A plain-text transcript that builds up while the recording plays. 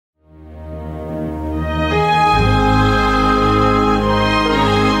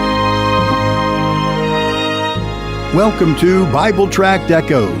Welcome to Bible Tract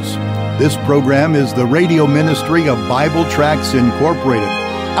Echoes. This program is the radio ministry of Bible Tracts Incorporated.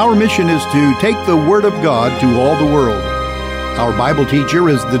 Our mission is to take the Word of God to all the world. Our Bible teacher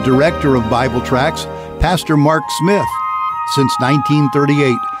is the director of Bible Tracts, Pastor Mark Smith. Since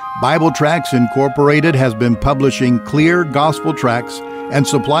 1938, Bible Tracts Incorporated has been publishing clear gospel tracts and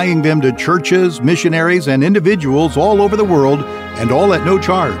supplying them to churches, missionaries, and individuals all over the world, and all at no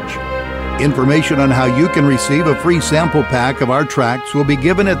charge. Information on how you can receive a free sample pack of our tracts will be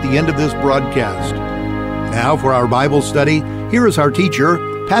given at the end of this broadcast. Now for our Bible study, here is our teacher,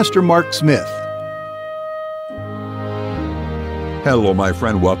 Pastor Mark Smith. Hello, my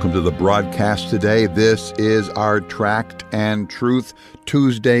friend. Welcome to the broadcast today. This is our Tract and Truth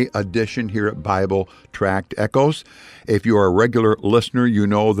Tuesday edition here at Bible Tract Echoes. If you are a regular listener, you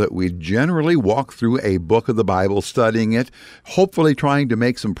know that we generally walk through a book of the Bible, studying it, hopefully trying to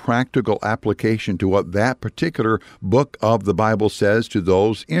make some practical application to what that particular book of the Bible says to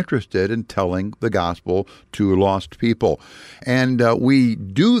those interested in telling the gospel to lost people. And we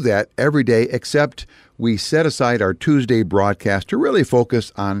do that every day, except we set aside our Tuesday broadcast to really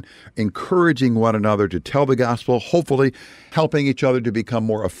focus on encouraging one another to tell the gospel, hopefully helping each other to become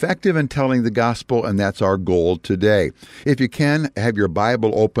more effective in telling the gospel, and that's our goal today. If you can, have your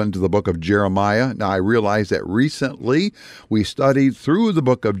Bible open to the book of Jeremiah. Now, I realize that recently we studied through the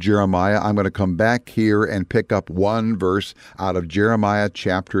book of Jeremiah. I'm going to come back here and pick up one verse out of Jeremiah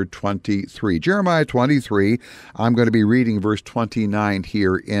chapter 23. Jeremiah 23, I'm going to be reading verse 29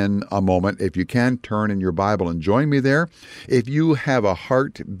 here in a moment. If you can, turn in your Bible and join me there. If you have a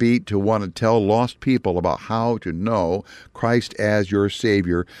heartbeat to want to tell lost people about how to know Christ as your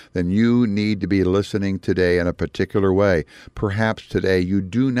Savior, then you need to be listening today in a particular way. Perhaps today you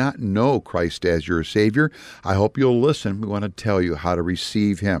do not know Christ as your Savior. I hope you'll listen. We want to tell you how to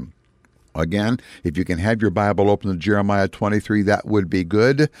receive Him. Again, if you can have your Bible open to Jeremiah 23, that would be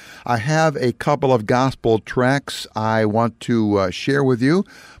good. I have a couple of gospel tracts I want to share with you,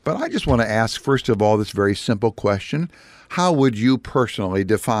 but I just want to ask, first of all, this very simple question. How would you personally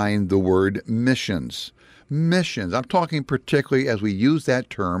define the word missions? Missions. I'm talking particularly as we use that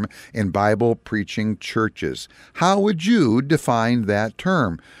term in Bible preaching churches. How would you define that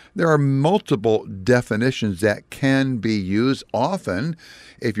term? There are multiple definitions that can be used. Often,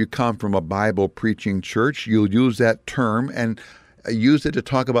 if you come from a Bible preaching church, you'll use that term and use it to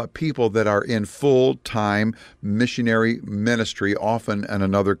talk about people that are in full-time missionary ministry, often in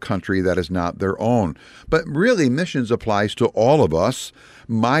another country that is not their own. But really, missions applies to all of us.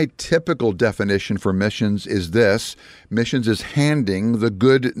 My typical definition for missions is this. Missions is handing the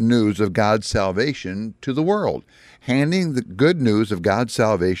good news of God's salvation to the world. Handing the good news of God's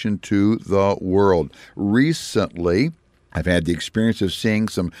salvation to the world. Recently, I've had the experience of seeing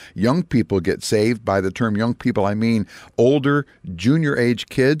some young people get saved. By the term young people, I mean older, junior-age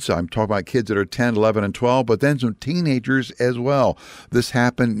kids. I'm talking about kids that are 10, 11, and 12, but then some teenagers as well. This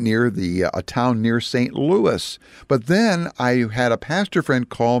happened near a town near St. Louis. But then I had a pastor friend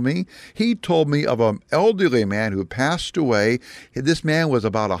call me. He told me of an elderly man who passed away. This man was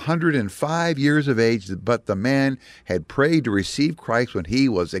about 105 years of age, but the man had prayed to receive Christ when he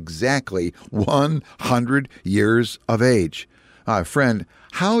was exactly 100 years of age. Friend,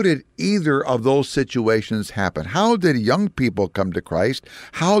 how did either of those situations happen? How did young people come to Christ?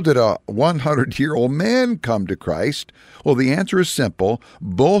 How did a 100-year-old man come to Christ? Well, the answer is simple.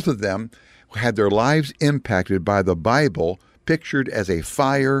 Both of them had their lives impacted by the Bible, pictured as a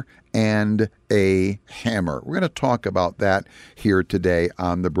fire and a hammer. We're going to talk about that here today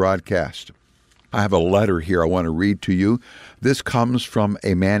on the broadcast. I have a letter here I want to read to you. This comes from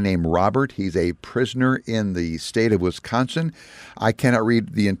a man named Robert. He's a prisoner in the state of Wisconsin. I cannot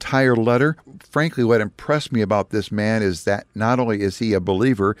read the entire letter. Frankly, what impressed me about this man is that not only is he a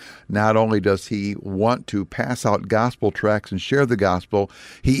believer, not only does he want to pass out gospel tracts and share the gospel,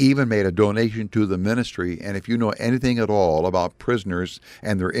 he even made a donation to the ministry. And if you know anything at all about prisoners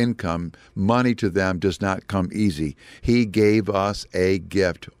and their income, money to them does not come easy. He gave us a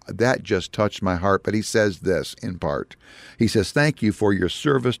gift. That just touched my heart, but he says this in part. He says, "Thank you for your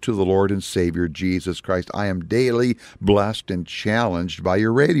service to the Lord and Savior Jesus Christ. I am daily blessed and challenged by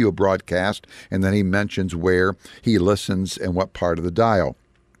your radio broadcast." And then he mentions where he listens and what part of the dial.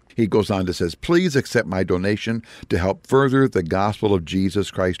 He goes on to says, "Please accept my donation to help further the gospel of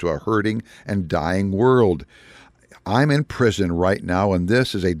Jesus Christ to a hurting and dying world." I'm in prison right now, and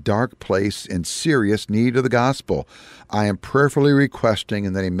this is a dark place in serious need of the gospel. I am prayerfully requesting,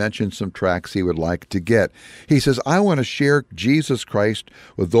 and then he mentions some tracts he would like to get. He says, I want to share Jesus Christ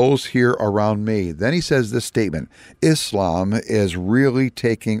with those here around me. Then he says this statement, Islam is really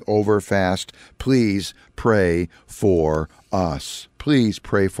taking over fast. Please pray for us. Please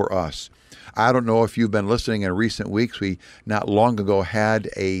pray for us. I don't know if you've been listening in recent weeks. We not long ago had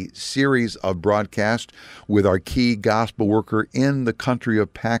a series of broadcasts with our key gospel worker in the country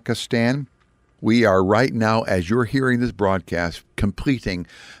of Pakistan. We are right now, as you're hearing this broadcast, completing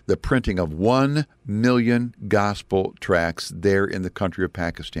the printing of 1 million gospel tracts there in the country of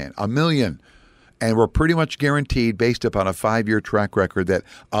Pakistan. 1 million. And we're pretty much guaranteed, based upon a 5-year track record, that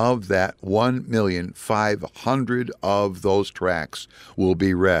of that 1,500,000 of those tracts will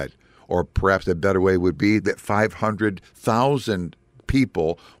be read. Or perhaps a better way would be that 500,000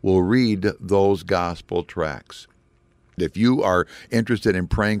 people will read those gospel tracts. If you are interested in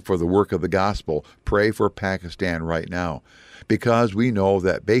praying for the work of the gospel, pray for Pakistan right now. Because we know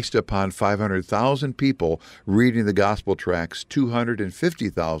that based upon 500,000 people reading the gospel tracts,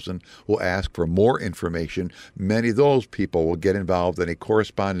 250,000 will ask for more information. Many of those people will get involved in a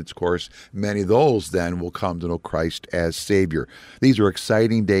correspondence course. Many of those then will come to know Christ as Savior. These are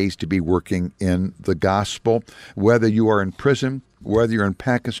exciting days to be working in the gospel. Whether you are in prison, whether you're in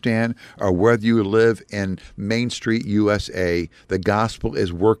Pakistan, or whether you live in Main Street, USA, the gospel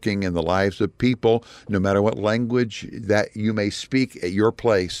is working in the lives of people, no matter what language that you may speak at your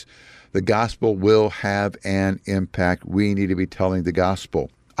place. The gospel will have an impact. We need to be telling the gospel.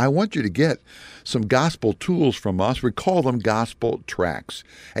 I want you to get some gospel tools from us. We call them gospel tracts.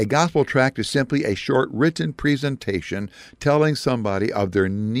 A gospel tract is simply a short written presentation telling somebody of their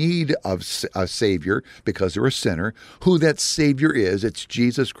need of a Savior because they're a sinner, who that Savior is. It's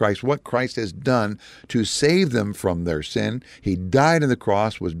Jesus Christ, what Christ has done to save them from their sin. He died on the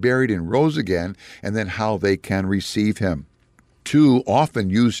cross, was buried, and rose again, and then how they can receive Him. 2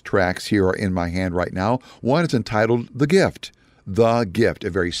 often used tracts here are in my hand right now. One is entitled The Gift. The Gift, a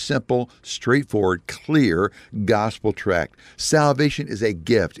very simple, straightforward, clear gospel tract. Salvation is a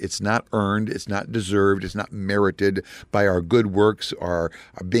gift. It's not earned. It's not deserved. It's not merited by our good works or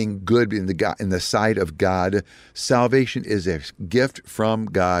being good in the sight of God. Salvation is a gift from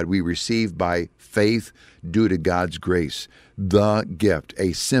God we receive by faith due to God's grace. The Gift,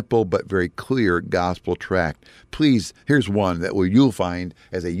 a simple but very clear gospel tract. Please, here's one that you'll find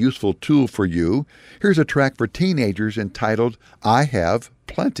as a useful tool for you. Here's a tract for teenagers entitled, I Have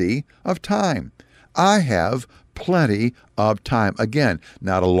Plenty of Time. I have plenty of time. Again,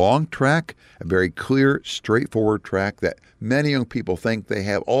 not a long tract, a very clear, straightforward tract that many young people think they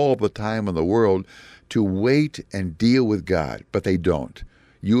have all the time in the world to wait and deal with God, but they don't.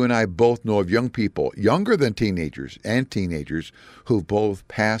 You and I both know of young people, younger than teenagers and teenagers, who've both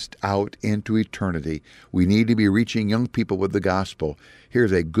passed out into eternity. We need to be reaching young people with the gospel.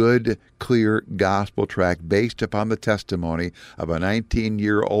 Here's a good, clear gospel tract based upon the testimony of a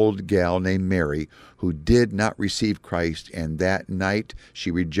 19-year-old gal named Mary who did not receive Christ, and that night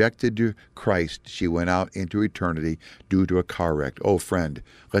she rejected Christ. She went out into eternity due to a car wreck. Oh, friend,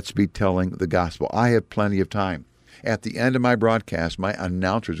 let's be telling the gospel. I have plenty of time. At the end of my broadcast, my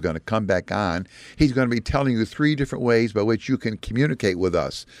announcer is going to come back on. He's going to be telling you 3 different ways by which you can communicate with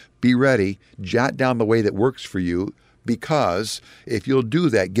us. Be ready. Jot down the way that works for you, because if you'll do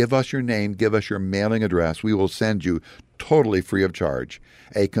that, give us your name, give us your mailing address. We will send you totally free of charge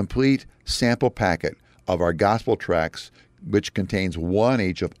a complete sample packet of our gospel tracts, which contains 1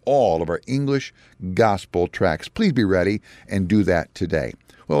 each of all of our English gospel tracts. Please be ready and do that today.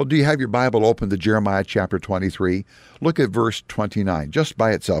 Well, do you have your Bible open to Jeremiah chapter 23? Look at verse 29, just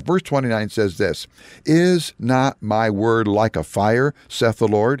by itself. Verse 29 says this, Is not my word like a fire, saith the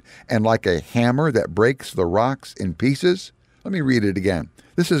Lord, and like a hammer that breaks the rocks in pieces? Let me read it again.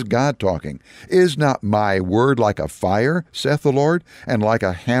 This is God talking. Is not my word like a fire, saith the Lord, and like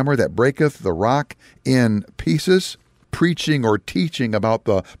a hammer that breaketh the rock in pieces? Preaching or teaching about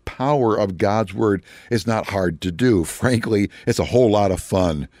the power of God's Word is not hard to do. Frankly, it's a whole lot of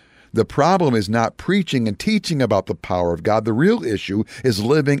fun. The problem is not preaching and teaching about the power of God. The real issue is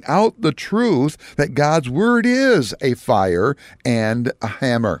living out the truth that God's Word is a fire and a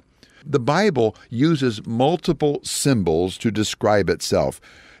hammer. The Bible uses multiple symbols to describe itself.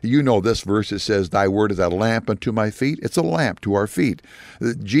 You know this verse, it says, thy word is a lamp unto my feet. It's a lamp to our feet.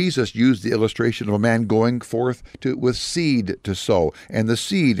 Jesus used the illustration of a man going forth with seed to sow, and the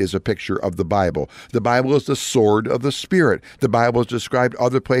seed is a picture of the Bible. The Bible is the sword of the Spirit. The Bible is described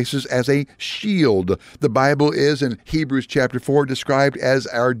other places as a shield. The Bible is, in Hebrews chapter 4, described as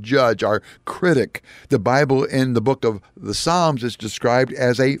our judge, our critic. The Bible in the book of the Psalms is described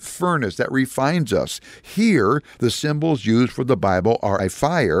as a furnace that refines us. Here, the symbols used for the Bible are a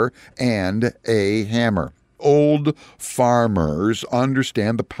fire and a hammer. Old farmers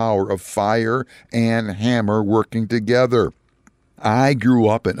understand the power of fire and hammer working together. I grew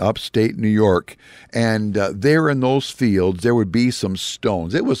up in upstate New York, and there in those fields, there would be some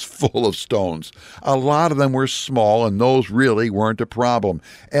stones. It was full of stones. A lot of them were small, and those really weren't a problem.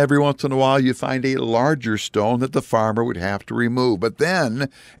 Every once in a while, you'd find a larger stone that the farmer would have to remove. But then,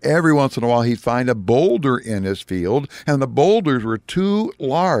 every once in a while, he'd find a boulder in his field, and the boulders were too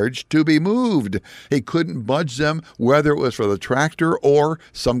large to be moved. He couldn't budge them, whether it was for the tractor or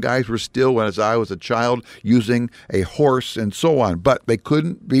some guys were still, as I was a child, using a horse and so on. But they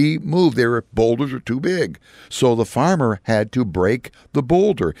couldn't be moved. Boulders were too big. So the farmer had to break the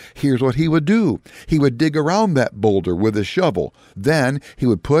boulder. Here's what he would do. He would dig around that boulder with a shovel. Then he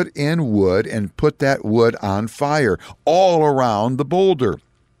would put in wood and put that wood on fire all around the boulder.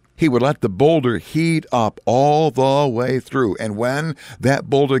 He would let the boulder heat up all the way through. And when that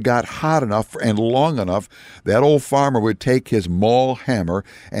boulder got hot enough and long enough, that old farmer would take his maul hammer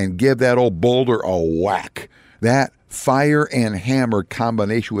and give that old boulder a whack. That fire and hammer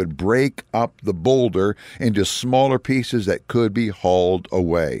combination would break up the boulder into smaller pieces that could be hauled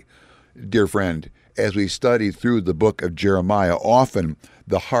away. Dear friend, as we study through the book of Jeremiah, often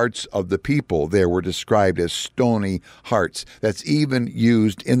the hearts of the people there were described as stony hearts. That's even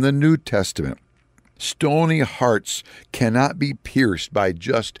used in the New Testament. Stony hearts cannot be pierced by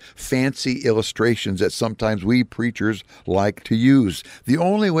just fancy illustrations that sometimes we preachers like to use. The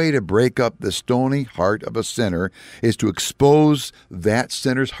only way to break up the stony heart of a sinner is to expose that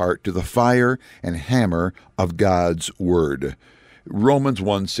sinner's heart to the fire and hammer of God's Word. Romans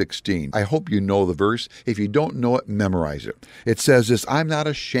 1:16. I hope you know the verse. If you don't know it, memorize it. It says this, I'm not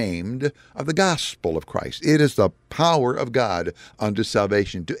ashamed of the gospel of Christ. It is the power of God unto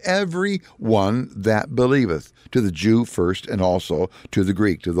salvation to every one that believeth, to the Jew first and also to the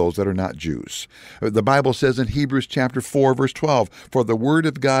Greek, to those that are not Jews. The Bible says in Hebrews chapter 4, verse 12, for the word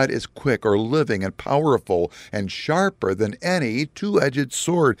of God is quick or living and powerful and sharper than any two-edged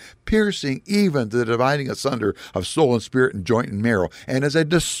sword, piercing even to the dividing asunder of soul and spirit and joint and marrow, and is a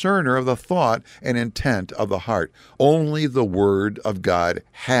discerner of the thought and intent of the heart. Only the Word of God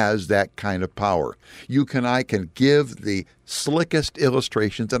has that kind of power. You and I can give the slickest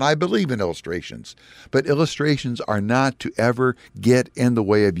illustrations, and I believe in illustrations, but illustrations are not to ever get in the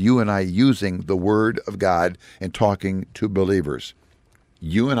way of you and I using the Word of God and talking to believers.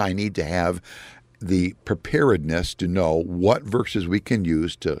 You and I need to have the preparedness to know what verses we can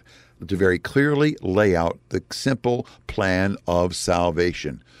use to very clearly lay out the simple plan of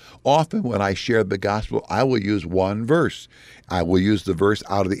salvation. Often when I share the gospel, I will use one verse. I will use the verse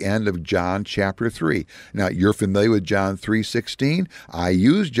out of the end of John chapter 3. Now, you're familiar with John 3:16. I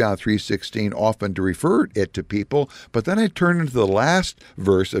use John 3:16 often to refer it to people, but then I turn into the last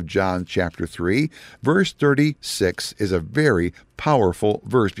verse of John chapter 3. Verse 36 is a very powerful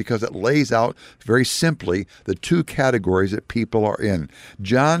verse because it lays out very simply the two categories that people are in.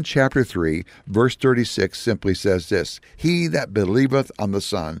 John chapter 3, verse 36 simply says this, he that believeth on the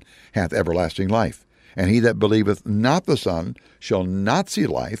Son hath everlasting life, and he that believeth not the Son shall not see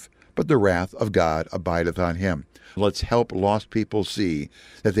life, but the wrath of God abideth on him. Let's help lost people see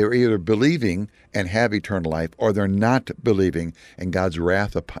that they're either believing and have eternal life, or they're not believing and God's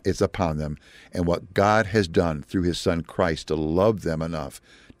wrath is upon them, and what God has done through his Son Christ to love them enough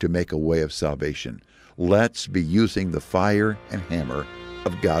to make a way of salvation. Let's be using the fire and hammer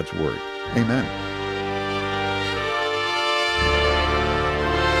of God's Word. Amen.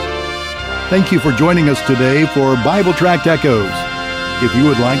 Thank you for joining us today for Bible Tract Echoes. If you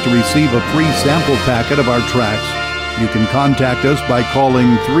would like to receive a free sample packet of our tracts, you can contact us by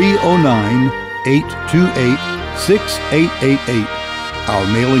calling 309-828-6888. Our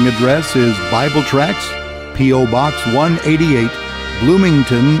mailing address is Bible Tracts, P.O. Box 188,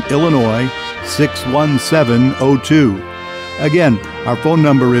 Bloomington, Illinois, 61702. Again, our phone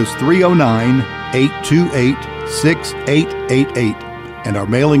number is 309-828-6888, and our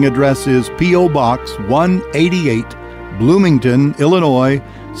mailing address is P.O. Box 188, Bloomington, Illinois,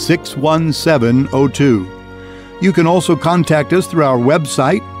 61702. You can also contact us through our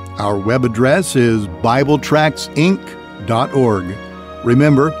website. Our web address is BibleTractsInc.org.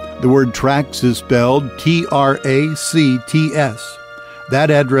 Remember, the word Tracts is spelled Tracts. That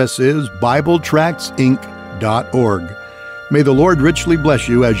address is BibleTractsInc.org. May the Lord richly bless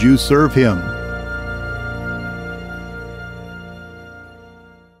you as you serve Him.